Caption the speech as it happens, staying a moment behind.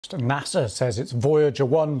NASA says its Voyager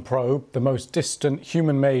 1 probe, the most distant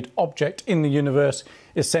human-made object in the universe,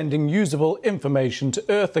 is sending usable information to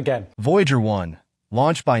Earth again. Voyager 1,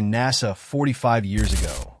 launched by NASA 45 years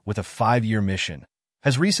ago with a 5-year mission,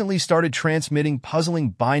 has recently started transmitting puzzling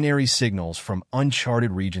binary signals from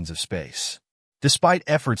uncharted regions of space. Despite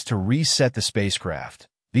efforts to reset the spacecraft,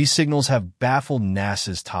 these signals have baffled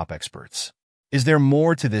NASA's top experts. Is there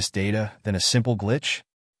more to this data than a simple glitch?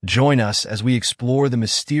 Join us as we explore the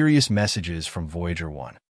mysterious messages from Voyager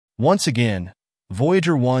 1. Once again,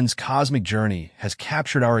 Voyager 1's cosmic journey has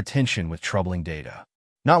captured our attention with troubling data.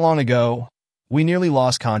 Not long ago, we nearly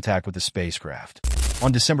lost contact with the spacecraft.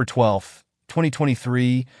 On December 12,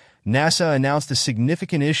 2023, NASA announced a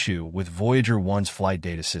significant issue with Voyager 1's flight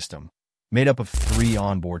data system, made up of 3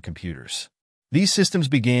 onboard computers. These systems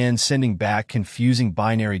began sending back confusing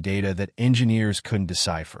binary data that engineers couldn't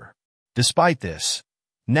decipher. Despite this,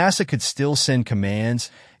 NASA could still send commands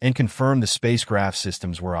and confirm the spacecraft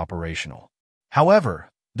systems were operational. However,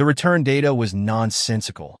 the return data was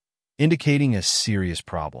nonsensical, indicating a serious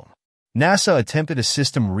problem. NASA attempted a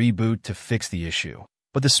system reboot to fix the issue,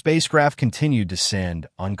 but the spacecraft continued to send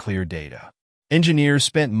unclear data. Engineers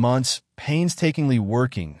spent months painstakingly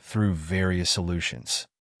working through various solutions.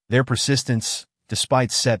 Their persistence,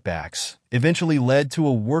 despite setbacks, eventually led to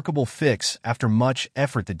a workable fix after much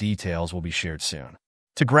effort. The details will be shared soon.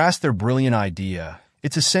 To grasp their brilliant idea,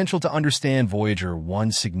 it's essential to understand Voyager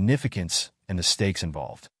 1's significance and the stakes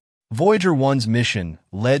involved. Voyager 1's mission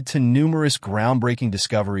led to numerous groundbreaking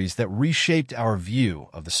discoveries that reshaped our view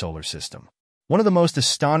of the solar system. One of the most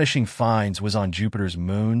astonishing finds was on Jupiter's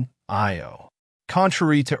moon, Io.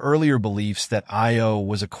 Contrary to earlier beliefs that Io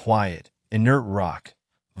was a quiet, inert rock,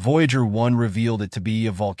 Voyager 1 revealed it to be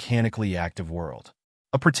a volcanically active world.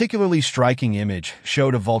 A particularly striking image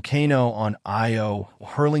showed a volcano on Io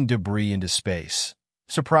hurling debris into space,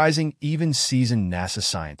 surprising even seasoned NASA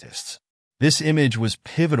scientists. This image was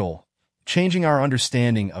pivotal, changing our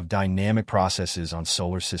understanding of dynamic processes on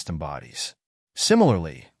solar system bodies.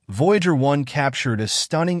 Similarly, Voyager 1 captured a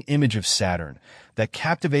stunning image of Saturn that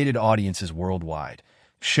captivated audiences worldwide,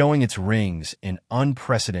 showing its rings in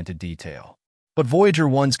unprecedented detail. But Voyager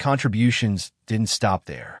 1's contributions didn't stop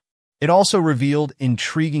there. It also revealed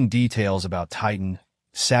intriguing details about Titan,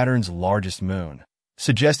 Saturn's largest moon,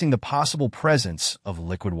 suggesting the possible presence of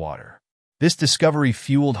liquid water. This discovery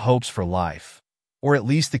fueled hopes for life, or at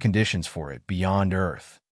least the conditions for it, beyond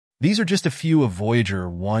Earth. These are just a few of Voyager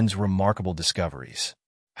 1's remarkable discoveries.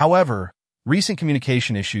 However, recent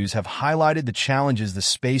communication issues have highlighted the challenges the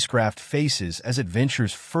spacecraft faces as it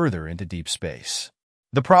ventures further into deep space.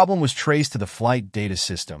 The problem was traced to the flight data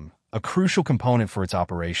system, a crucial component for its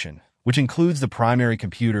operation, which includes the primary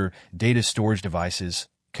computer, data storage devices,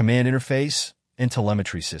 command interface, and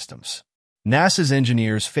telemetry systems. NASA's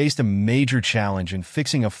engineers faced a major challenge in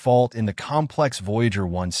fixing a fault in the complex Voyager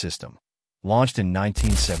 1 system, launched in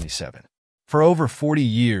 1977. For over 40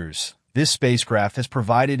 years, this spacecraft has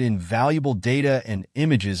provided invaluable data and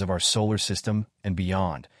images of our solar system and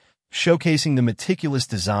beyond, showcasing the meticulous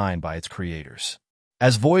design by its creators.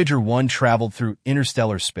 As Voyager 1 traveled through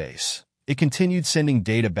interstellar space, it continued sending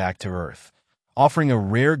data back to Earth, offering a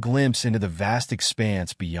rare glimpse into the vast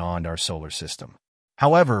expanse beyond our solar system.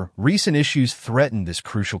 However, recent issues threaten this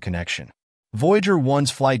crucial connection. Voyager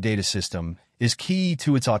 1's flight data system is key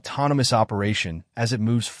to its autonomous operation as it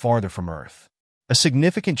moves farther from Earth. A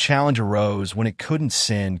significant challenge arose when it couldn't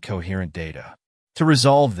send coherent data. To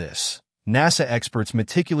resolve this, NASA experts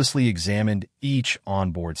meticulously examined each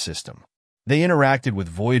onboard system. They interacted with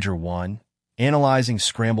Voyager 1, analyzing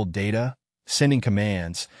scrambled data, sending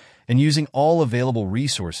commands, and using all available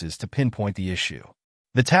resources to pinpoint the issue.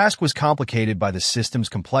 The task was complicated by the system's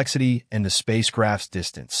complexity and the spacecraft's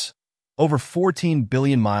distance, over 14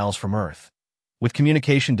 billion miles from Earth, with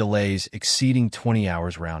communication delays exceeding 20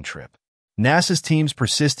 hours round trip. NASA's team's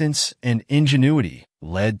persistence and ingenuity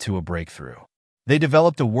led to a breakthrough. They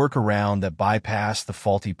developed a workaround that bypassed the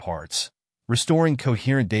faulty parts, restoring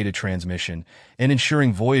coherent data transmission and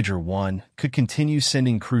ensuring Voyager 1 could continue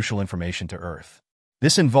sending crucial information to Earth.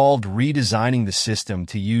 This involved redesigning the system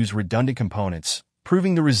to use redundant components,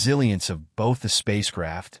 proving the resilience of both the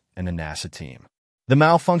spacecraft and the NASA team. The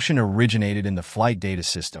malfunction originated in the flight data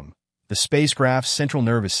system, the spacecraft's central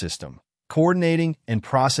nervous system, coordinating and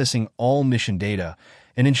processing all mission data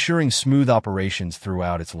and ensuring smooth operations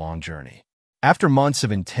throughout its long journey. After months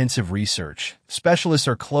of intensive research, specialists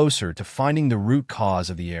are closer to finding the root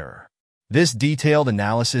cause of the error. This detailed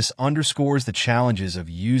analysis underscores the challenges of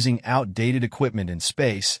using outdated equipment in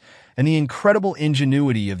space and the incredible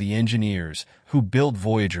ingenuity of the engineers who built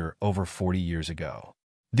Voyager over 40 years ago.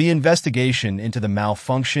 The investigation into the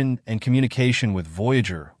malfunction and communication with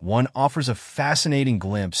Voyager 1 offers a fascinating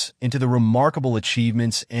glimpse into the remarkable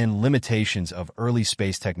achievements and limitations of early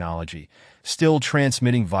space technology, still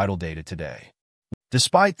transmitting vital data today.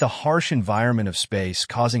 Despite the harsh environment of space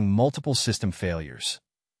causing multiple system failures,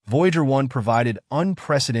 Voyager 1 provided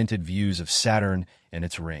unprecedented views of Saturn and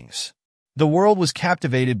its rings. The world was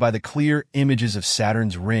captivated by the clear images of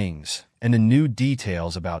Saturn's rings and the new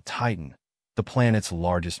details about Titan, the planet's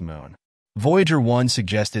largest moon. Voyager 1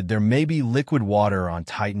 suggested there may be liquid water on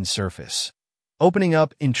Titan's surface, opening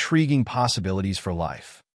up intriguing possibilities for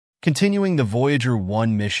life. Continuing the Voyager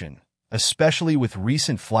 1 mission, especially with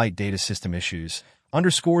recent flight data system issues,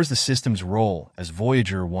 underscores the system's role as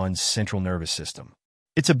Voyager 1's central nervous system.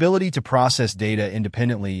 Its ability to process data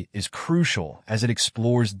independently is crucial as it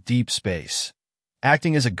explores deep space,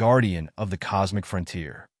 acting as a guardian of the cosmic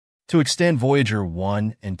frontier. To extend Voyager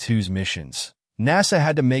 1 and 2's missions, NASA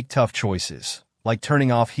had to make tough choices, like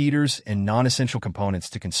turning off heaters and non-essential components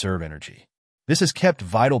to conserve energy. This has kept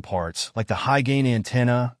vital parts, like the high-gain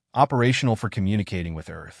antenna, operational for communicating with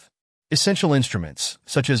Earth. Essential instruments,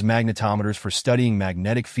 such as magnetometers for studying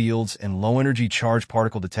magnetic fields and low-energy charged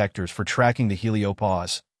particle detectors for tracking the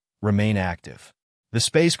heliopause, remain active. The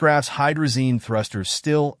spacecraft's hydrazine thrusters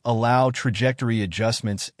still allow trajectory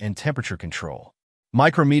adjustments and temperature control.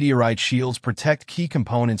 Micrometeorite shields protect key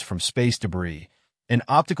components from space debris, and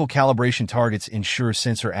optical calibration targets ensure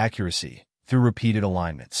sensor accuracy through repeated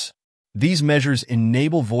alignments. These measures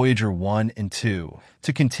enable Voyager 1 and 2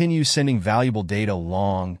 to continue sending valuable data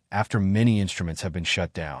long after many instruments have been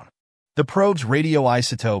shut down. The probe's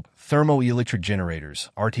radioisotope thermoelectric generators,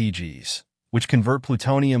 RTGs, which convert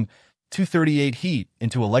plutonium-238 heat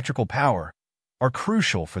into electrical power, are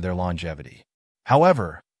crucial for their longevity.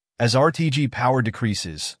 However, as RTG power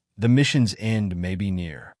decreases, the mission's end may be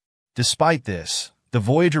near. Despite this, the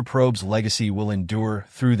Voyager probe's legacy will endure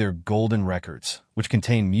through their golden records, which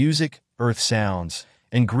contain music, Earth sounds,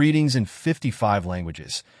 and greetings in 55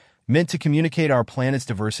 languages, meant to communicate our planet's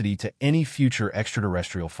diversity to any future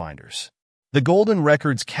extraterrestrial finders. The golden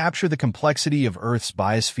records capture the complexity of Earth's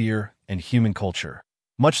biosphere and human culture,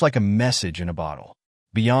 much like a message in a bottle.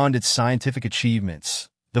 Beyond its scientific achievements,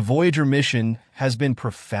 the Voyager mission has been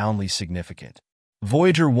profoundly significant.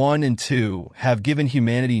 Voyager 1 and 2 have given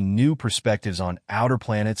humanity new perspectives on outer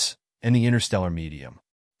planets and the interstellar medium.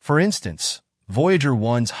 For instance, Voyager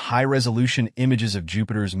 1's high-resolution images of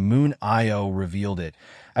Jupiter's moon Io revealed it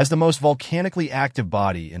as the most volcanically active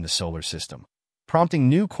body in the solar system, prompting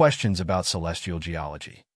new questions about celestial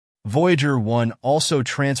geology. Voyager 1 also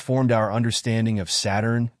transformed our understanding of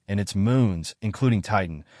Saturn and its moons, including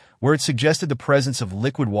Titan, where it suggested the presence of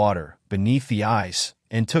liquid water beneath the ice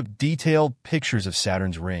and took detailed pictures of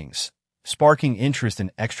Saturn's rings, sparking interest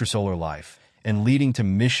in extrasolar life and leading to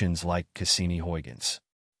missions like Cassini-Huygens.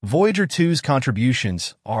 Voyager 2's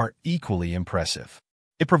contributions are equally impressive.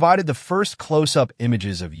 It provided the first close-up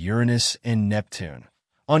images of Uranus and Neptune,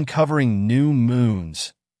 uncovering new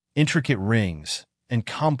moons, intricate rings, and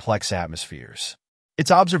complex atmospheres.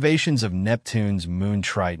 Its observations of Neptune's moon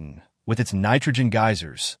Triton, with its nitrogen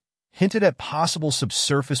geysers, hinted at possible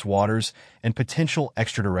subsurface waters and potential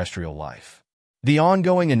extraterrestrial life. The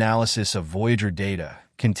ongoing analysis of Voyager data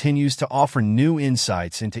continues to offer new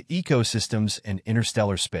insights into ecosystems and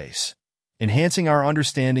interstellar space, enhancing our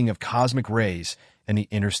understanding of cosmic rays and the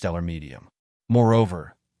interstellar medium.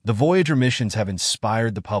 Moreover, the Voyager missions have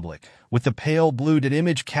inspired the public, with the pale blue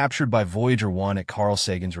image captured by Voyager 1 at Carl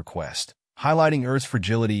Sagan's request, highlighting Earth's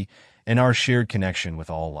fragility and our shared connection with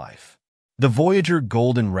all life. The Voyager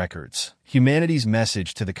Golden Records, humanity's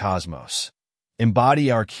message to the cosmos, embody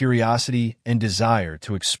our curiosity and desire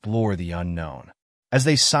to explore the unknown. As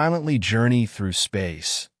they silently journey through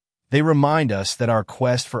space, they remind us that our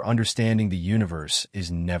quest for understanding the universe is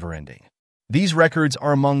never-ending. These records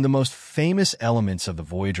are among the most famous elements of the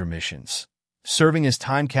Voyager missions, serving as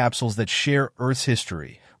time capsules that share Earth's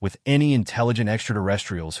history with any intelligent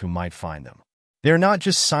extraterrestrials who might find them. They are not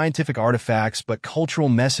just scientific artifacts, but cultural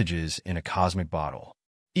messages in a cosmic bottle.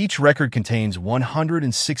 Each record contains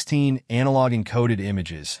 116 analog encoded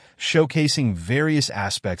images showcasing various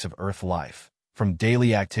aspects of Earth life, from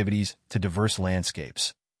daily activities to diverse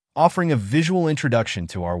landscapes, offering a visual introduction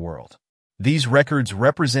to our world. These records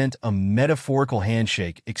represent a metaphorical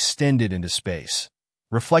handshake extended into space,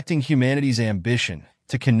 reflecting humanity's ambition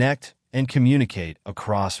to connect and communicate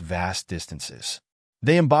across vast distances.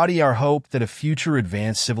 They embody our hope that a future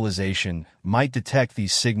advanced civilization might detect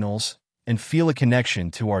these signals and feel a connection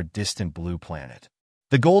to our distant blue planet.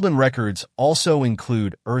 The Golden Records also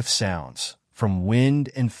include Earth sounds, from wind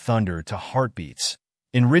and thunder to heartbeats,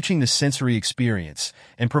 enriching the sensory experience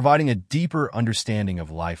and providing a deeper understanding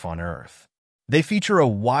of life on Earth. They feature a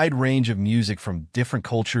wide range of music from different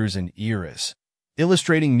cultures and eras,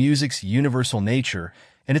 illustrating music's universal nature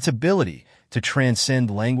and its ability to transcend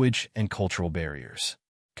language and cultural barriers.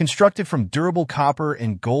 Constructed from durable copper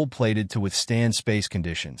and gold-plated to withstand space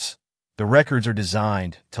conditions, the records are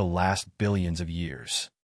designed to last billions of years.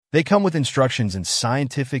 They come with instructions in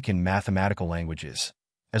scientific and mathematical languages,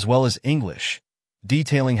 as well as English,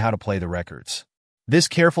 detailing how to play the records. This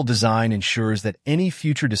careful design ensures that any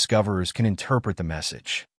future discoverers can interpret the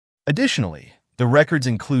message. Additionally, the records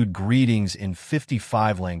include greetings in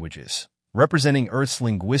 55 languages, representing Earth's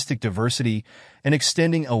linguistic diversity and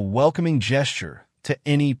extending a welcoming gesture to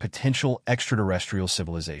any potential extraterrestrial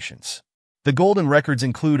civilizations. The golden records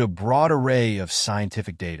include a broad array of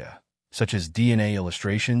scientific data, such as DNA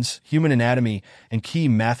illustrations, human anatomy, and key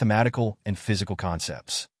mathematical and physical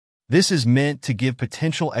concepts. This is meant to give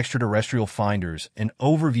potential extraterrestrial finders an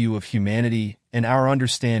overview of humanity and our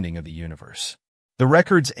understanding of the universe. The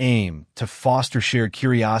records aim to foster shared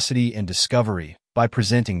curiosity and discovery by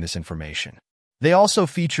presenting this information. They also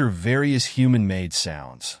feature various human-made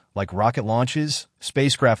sounds, like rocket launches,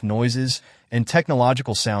 spacecraft noises, and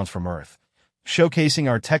technological sounds from Earth, showcasing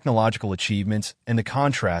our technological achievements and the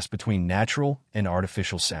contrast between natural and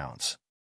artificial sounds.